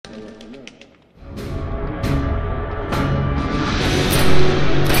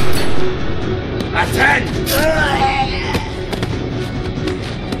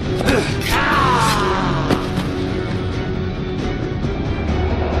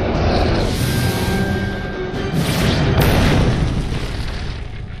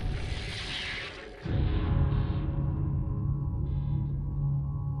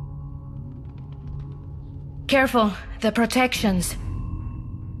careful. The protections.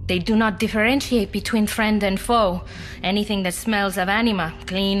 They do not differentiate between friend and foe. Anything that smells of anima,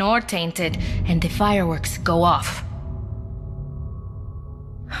 clean or tainted, and the fireworks go off.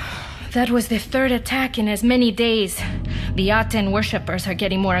 That was the third attack in as many days. The Aten worshippers are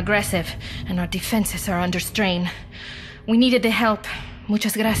getting more aggressive, and our defenses are under strain. We needed the help.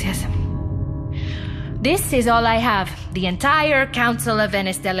 Muchas gracias. This is all I have. The entire Council of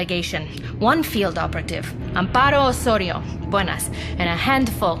Venice delegation. One field operative, Amparo Osorio, buenas, and a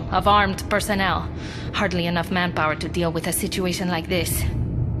handful of armed personnel. Hardly enough manpower to deal with a situation like this.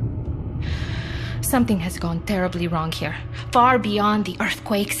 Something has gone terribly wrong here. Far beyond the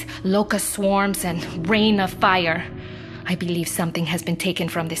earthquakes, locust swarms, and rain of fire. I believe something has been taken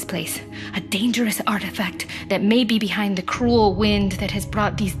from this place. A dangerous artifact that may be behind the cruel wind that has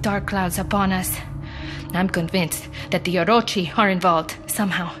brought these dark clouds upon us. I'm convinced that the Orochi are involved,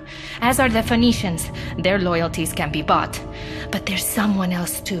 somehow. As are the Phoenicians. Their loyalties can be bought. But there's someone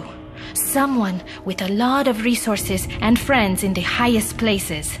else too. Someone with a lot of resources and friends in the highest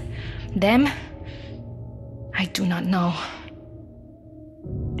places. Them? I do not know.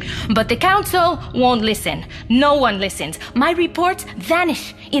 But the council won't listen. No one listens. My reports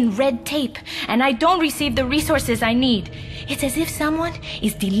vanish in red tape, and I don't receive the resources I need. It's as if someone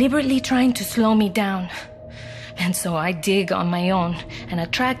is deliberately trying to slow me down. And so I dig on my own and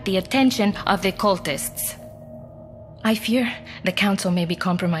attract the attention of the cultists. I fear the council may be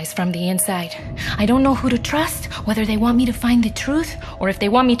compromised from the inside. I don't know who to trust, whether they want me to find the truth or if they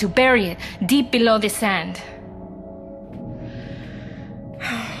want me to bury it deep below the sand.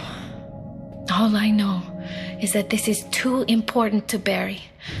 All I know is that this is too important to bury,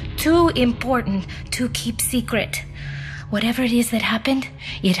 too important to keep secret. Whatever it is that happened,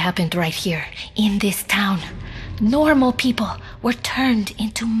 it happened right here, in this town. Normal people were turned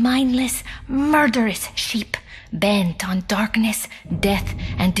into mindless, murderous sheep, bent on darkness, death,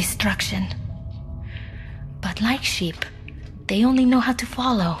 and destruction. But like sheep, they only know how to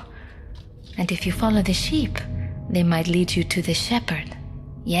follow. And if you follow the sheep, they might lead you to the shepherd.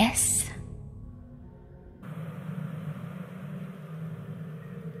 Yes?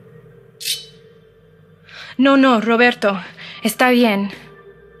 No, Roberto. Está bien.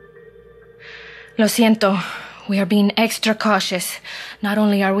 Lo siento. We are being extra cautious. Not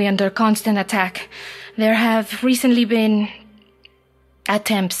only are we under constant attack, there have recently been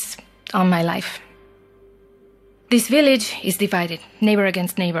attempts on my life. This village is divided, neighbor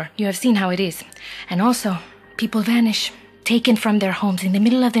against neighbor. You have seen how it is. And also, people vanish, taken from their homes in the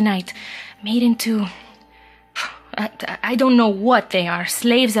middle of the night, made into... I don't know what they are.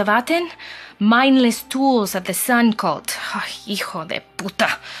 Slaves of Aten? Mindless tools of the sun cult. Oh, hijo de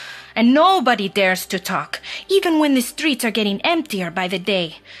puta. And nobody dares to talk, even when the streets are getting emptier by the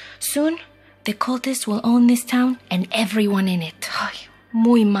day. Soon, the cultists will own this town and everyone in it. Ay,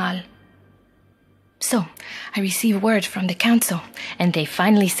 muy mal. So, I received word from the council, and they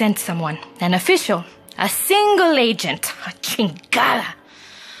finally sent someone, an official, a single agent. A chingada.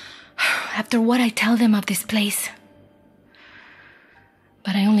 After what I tell them of this place.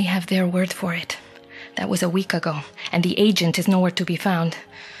 But I only have their word for it. That was a week ago, and the agent is nowhere to be found.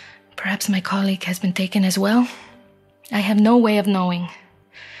 Perhaps my colleague has been taken as well? I have no way of knowing.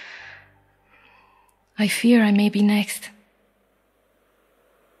 I fear I may be next.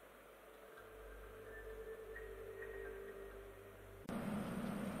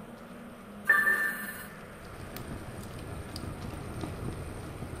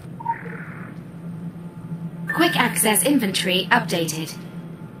 Quick access inventory updated.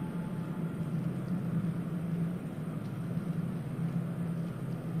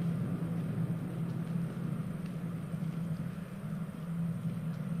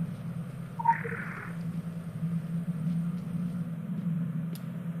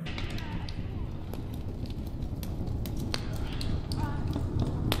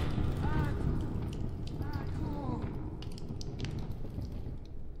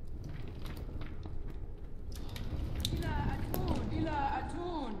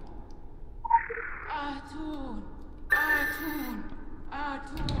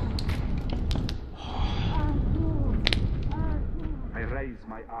 Raise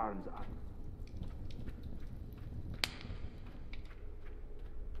my arms up.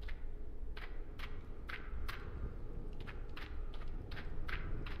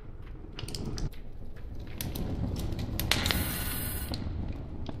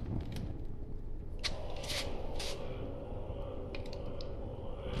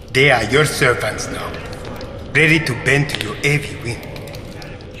 They are your servants now, ready to bend to your every whim.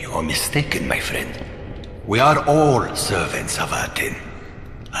 You are mistaken, my friend. We are all servants of Aten.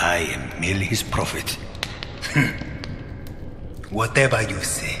 I am merely his prophet. Whatever you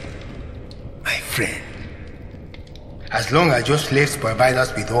say, my friend. As long as your slaves provide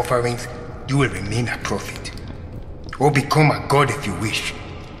us with offerings, you will remain a prophet. Or become a god if you wish.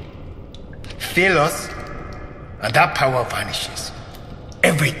 Fail us, and that power vanishes.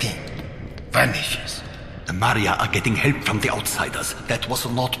 Everything vanishes. The Maria are getting help from the outsiders. That was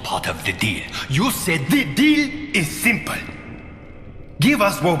not part of the deal. You said the deal is simple. Give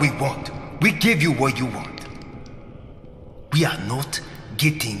us what we want. We give you what you want. We are not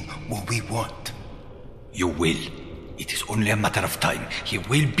getting what we want. You will. It is only a matter of time. He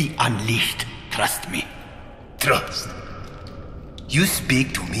will be unleashed. Trust me. Trust? You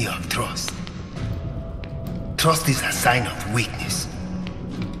speak to me of trust. Trust is a sign of weakness.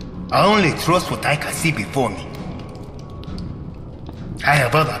 I only trust what I can see before me. I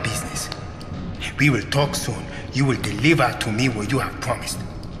have other business. We will talk soon. You will deliver to me what you have promised.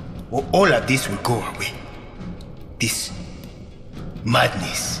 Or all of this will go away. This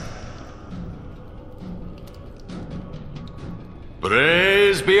madness.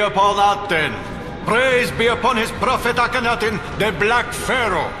 Praise be upon Aten. Praise be upon his prophet Akhenaten, the Black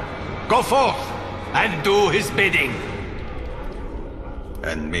Pharaoh. Go forth and do his bidding.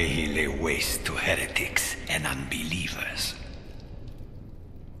 And may he lay waste to heretics and unbelievers.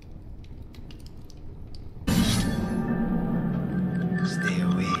 Stay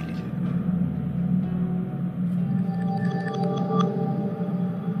away.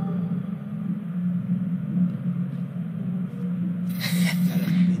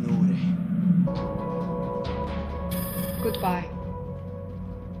 Goodbye.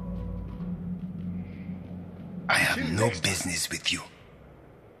 I have no business with you.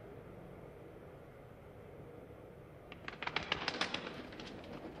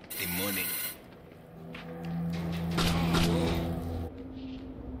 The morning.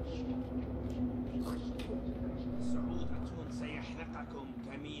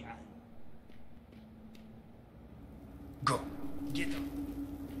 Go. Get up.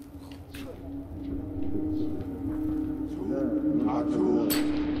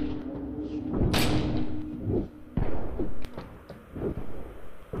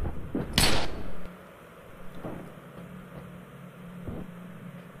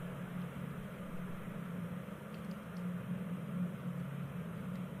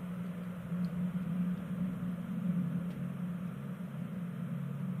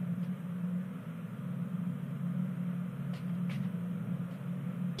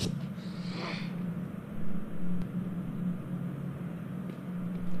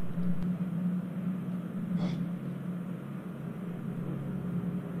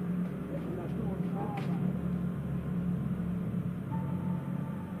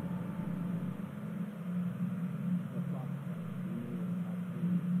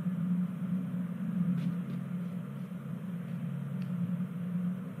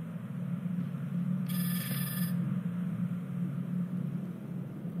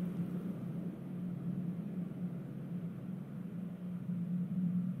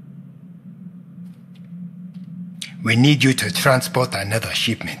 We need you to transport another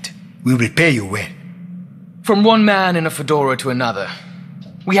shipment. We will pay you well. From one man in a fedora to another.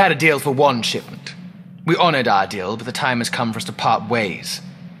 We had a deal for one shipment. We honored our deal, but the time has come for us to part ways.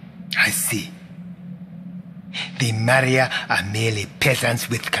 I see. The Maria are merely peasants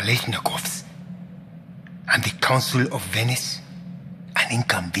with Kalashnikovs. And the Council of Venice, an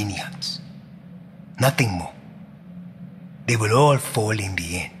inconvenience. Nothing more. They will all fall in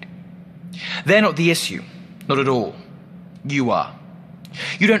the end. They're not the issue. Not at all. You are.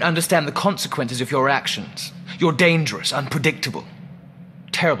 You don't understand the consequences of your actions. You're dangerous, unpredictable.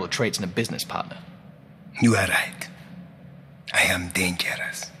 Terrible traits in a business partner. You are right. I am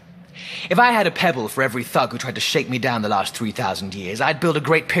dangerous. If I had a pebble for every thug who tried to shake me down the last 3,000 years, I'd build a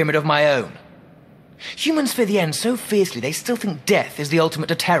great pyramid of my own. Humans fear the end so fiercely they still think death is the ultimate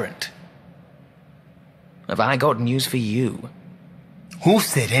deterrent. Have I got news for you? Who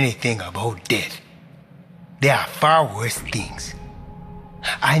said anything about death? There are far worse things.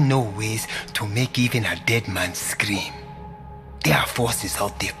 I know ways to make even a dead man scream. There are forces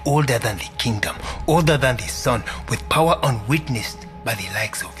out there older than the kingdom, older than the sun, with power unwitnessed by the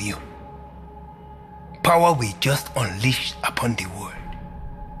likes of you. Power we just unleashed upon the world.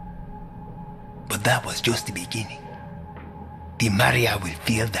 But that was just the beginning. The Maria will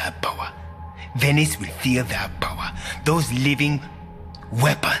feel that power. Venice will feel that power. Those living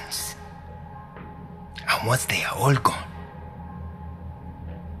weapons. And once they are all gone,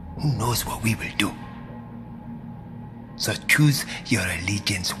 who knows what we will do? So choose your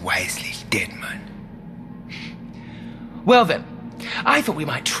allegiance wisely, dead man. Well then, I thought we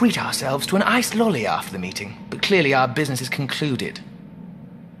might treat ourselves to an iced lolly after the meeting, but clearly our business is concluded.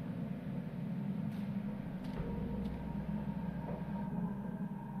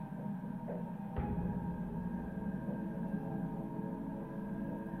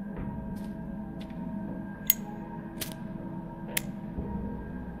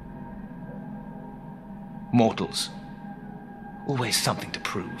 Mortals. Always something to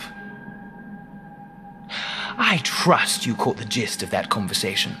prove. I trust you caught the gist of that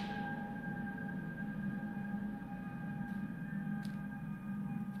conversation.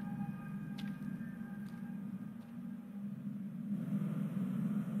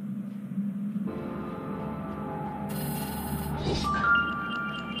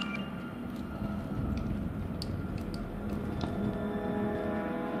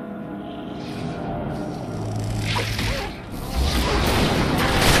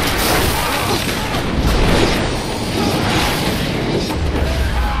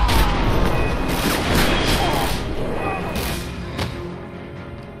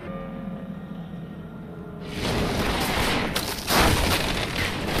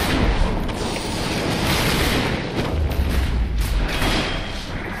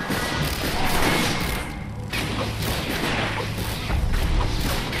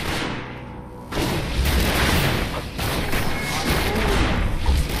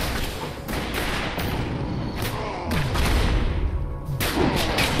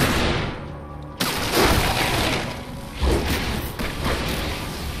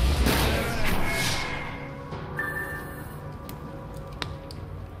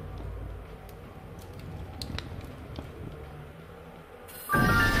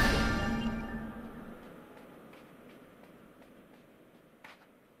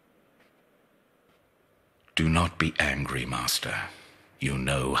 Do not be angry, Master. You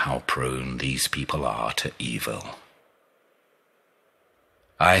know how prone these people are to evil.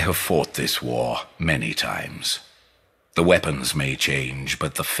 I have fought this war many times. The weapons may change,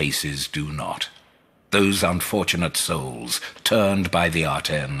 but the faces do not. Those unfortunate souls, turned by the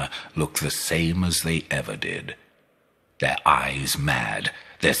Arten, look the same as they ever did. Their eyes mad,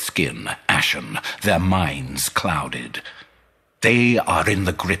 their skin ashen, their minds clouded. They are in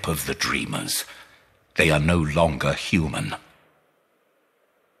the grip of the dreamers. They are no longer human.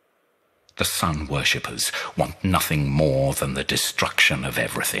 The sun worshippers want nothing more than the destruction of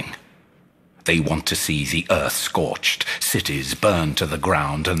everything. They want to see the earth scorched, cities burned to the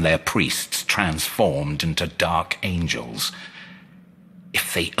ground, and their priests transformed into dark angels.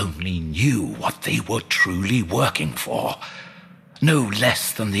 If they only knew what they were truly working for, no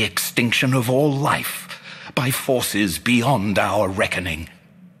less than the extinction of all life by forces beyond our reckoning.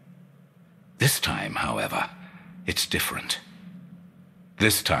 This time, however, it's different.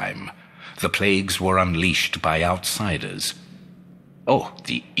 This time, the plagues were unleashed by outsiders. Oh,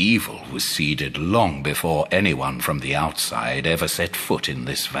 the evil was seeded long before anyone from the outside ever set foot in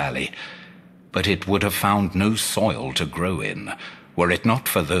this valley. But it would have found no soil to grow in, were it not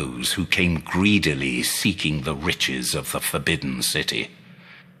for those who came greedily seeking the riches of the Forbidden City.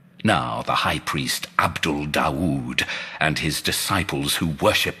 Now the high priest Abdul Dawood and his disciples who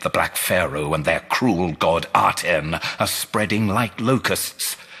worship the Black Pharaoh and their cruel god Aten are spreading like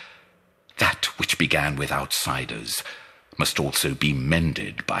locusts. That which began with outsiders must also be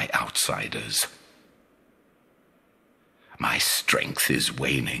mended by outsiders. My strength is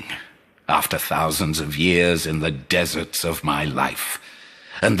waning after thousands of years in the deserts of my life,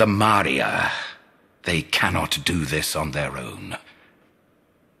 and the Marya, they cannot do this on their own.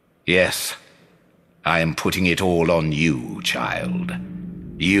 Yes, I am putting it all on you, child.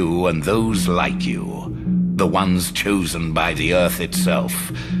 You and those like you, the ones chosen by the earth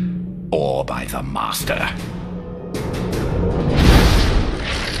itself, or by the Master.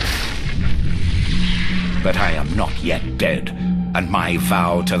 But I am not yet dead, and my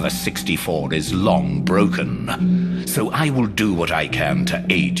vow to the 64 is long broken, so I will do what I can to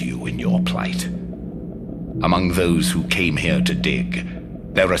aid you in your plight. Among those who came here to dig,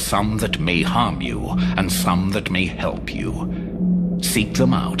 there are some that may harm you, and some that may help you. Seek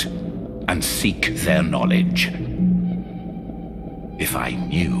them out, and seek their knowledge. If I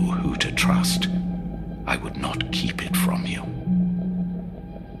knew who to trust, I would not keep it from you.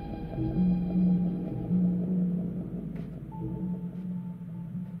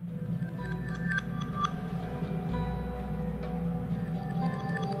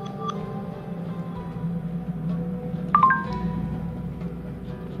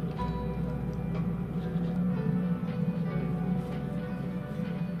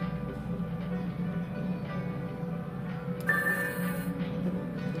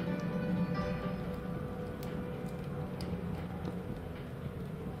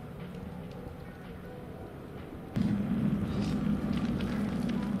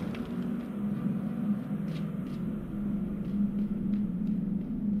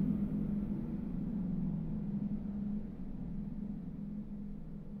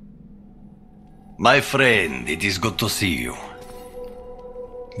 My friend, it is good to see you.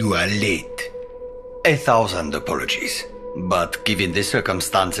 You are late. 1,000 apologies. But given the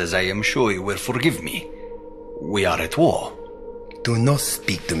circumstances, I am sure you will forgive me. We are at war. Do not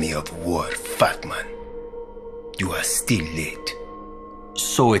speak to me of war, fat man. You are still late.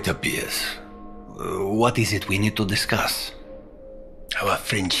 So it appears. What is it we need to discuss? Our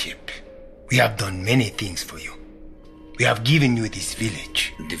friendship. We have done many things for you. We have given you this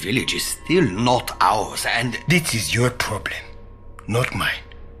village. The village is still not ours, and... This is your problem, not mine.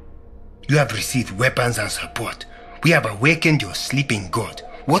 You have received weapons and support. We have awakened your sleeping god.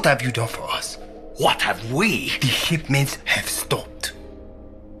 What have you done for us? What have we? The shipments have stopped.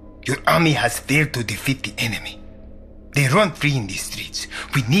 Your army has failed to defeat the enemy. They run free in the streets.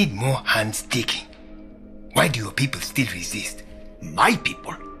 We need more hands digging. Why do your people still resist? My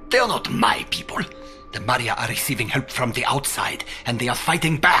people? They are not my people. The Merayah are receiving help from the outside, and they are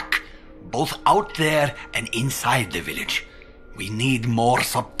fighting back. Both out there and inside the village. We need more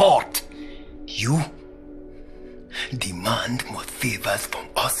support. You demand more favors from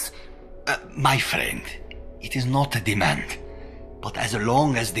us? My friend, it is not a demand. But as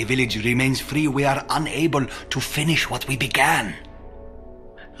long as the village remains free, we are unable to finish what we began.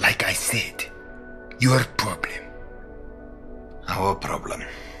 Like I said, your problem. Our problem.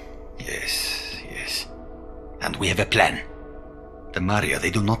 Yes, yes. And we have a plan. The Merayah,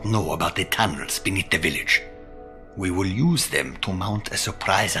 they do not know about the tunnels beneath the village. We will use them to mount a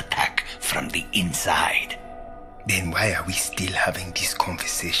surprise attack from the inside. Then why are we still having this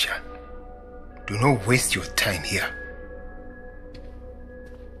conversation? Do not waste your time here.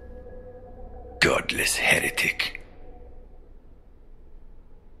 Godless heretic.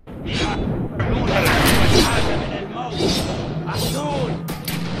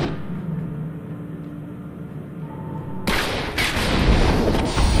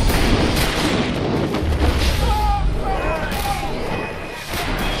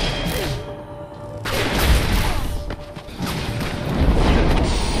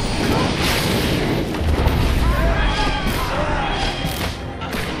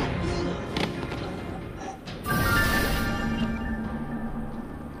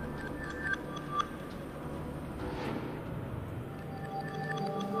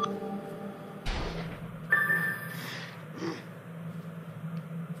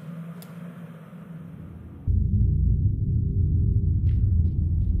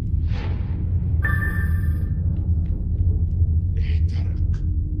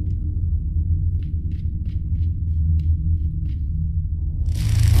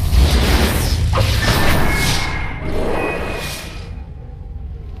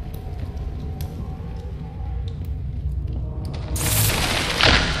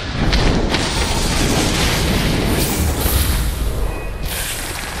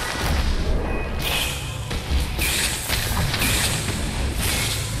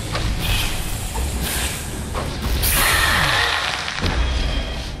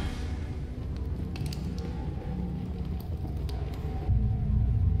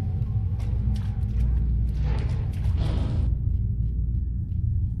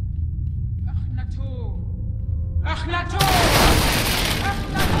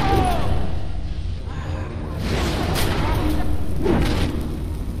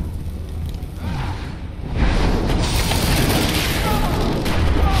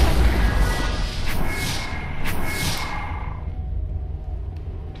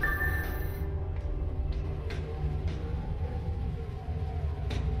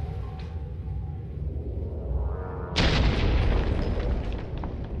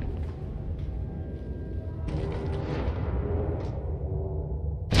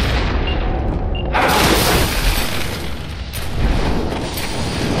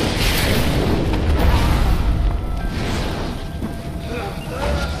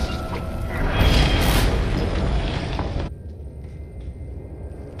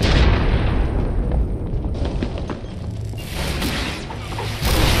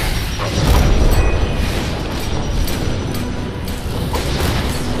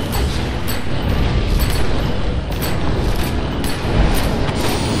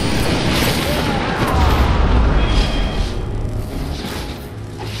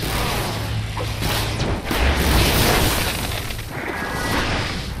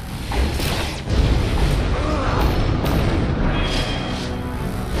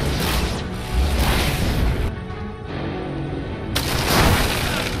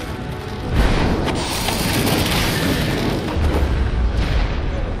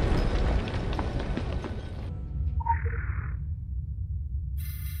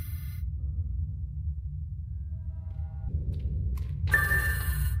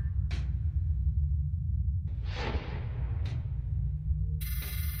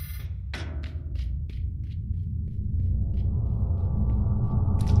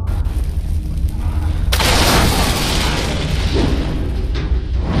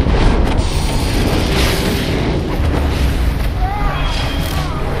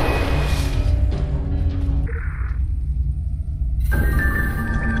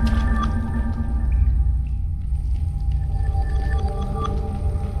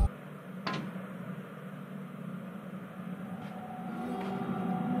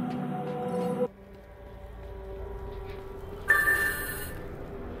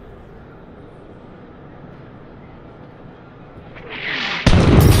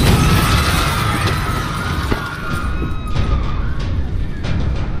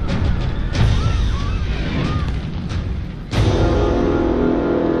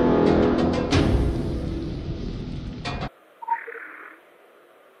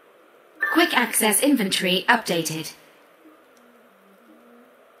 Access inventory updated.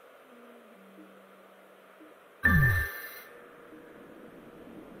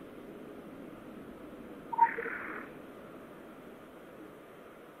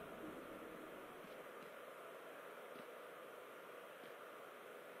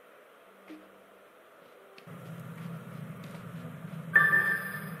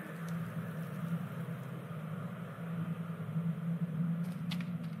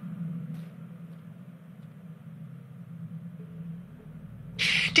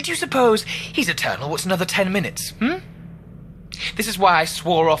 Did you suppose he's eternal? What's another 10 minutes, This is why I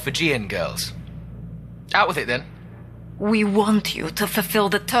swore off Aegean girls. Out with it, then. We want you to fulfill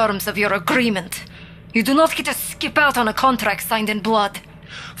the terms of your agreement. You do not get to skip out on a contract signed in blood.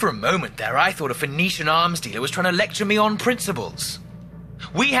 For a moment there, I thought a Phoenician arms dealer was trying to lecture me on principles.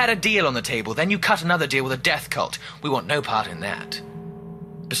 We had a deal on the table, then you cut another deal with a death cult. We want no part in that.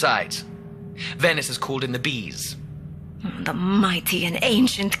 Besides, Venice has called in the bees. The mighty and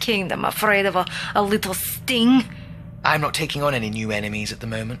ancient kingdom afraid of a little sting? I'm not taking on any new enemies at the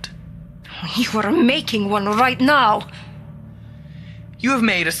moment. You are making one right now. You have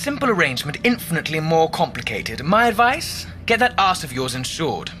made a simple arrangement infinitely more complicated. My advice? Get that arse of yours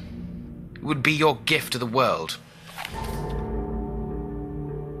insured. It would be your gift to the world.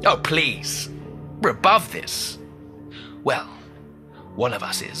 Oh, please. We're above this. Well, one of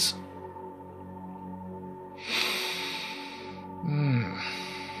us is.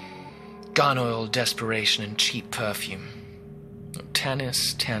 Gun oil, desperation, and cheap perfume.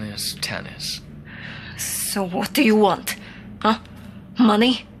 Tanis, Tanis, Tanis. So what do you want? Huh?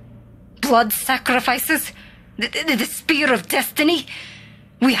 Money? Blood sacrifices? The spear of destiny?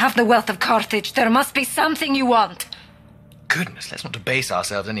 We have the wealth of Carthage. There must be something you want. Goodness, let's not debase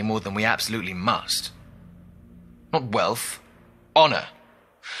ourselves any more than we absolutely must. Not wealth. Honor.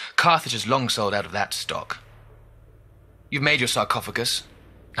 Carthage has long sold out of that stock. You've made your sarcophagus.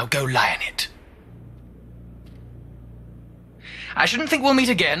 Now go lie in it. I shouldn't think we'll meet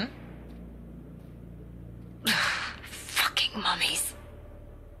again. Fucking mummies.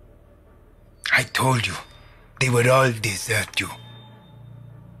 I told you, they would all desert you.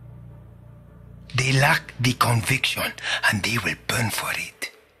 They lack the conviction, and they will burn for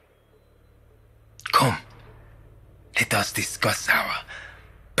it. Come, let us discuss our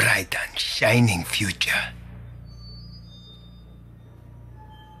bright and shining future.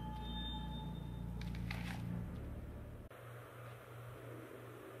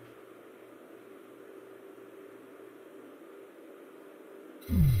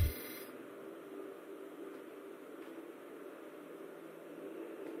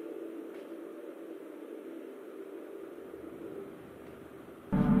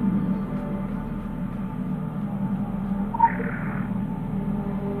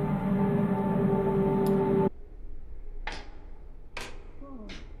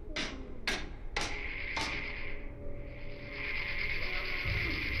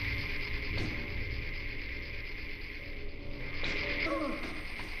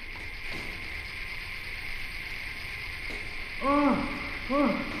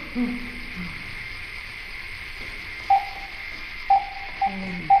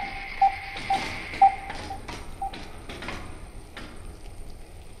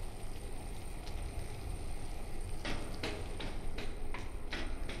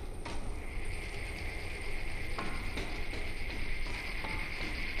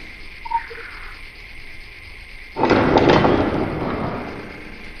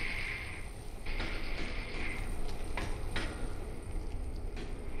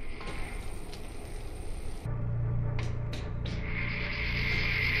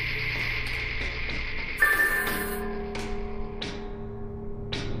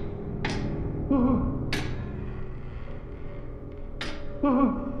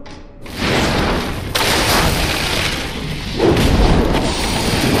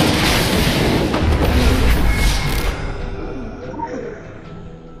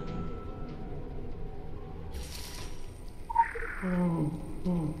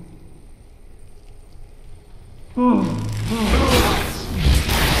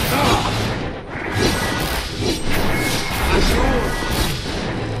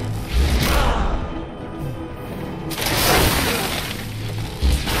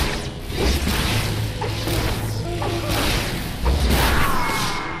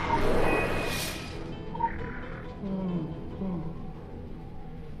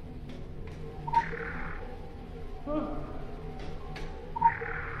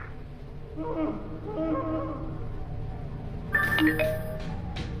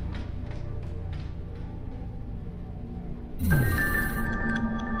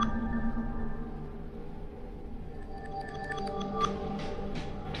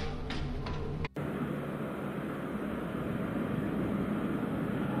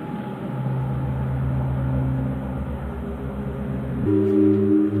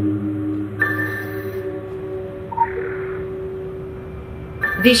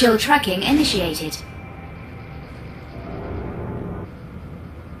 Visual tracking initiated.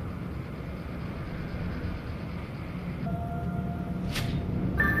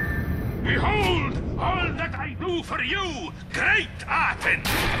 Behold all that I do for you, great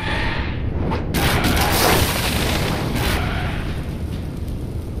Aten!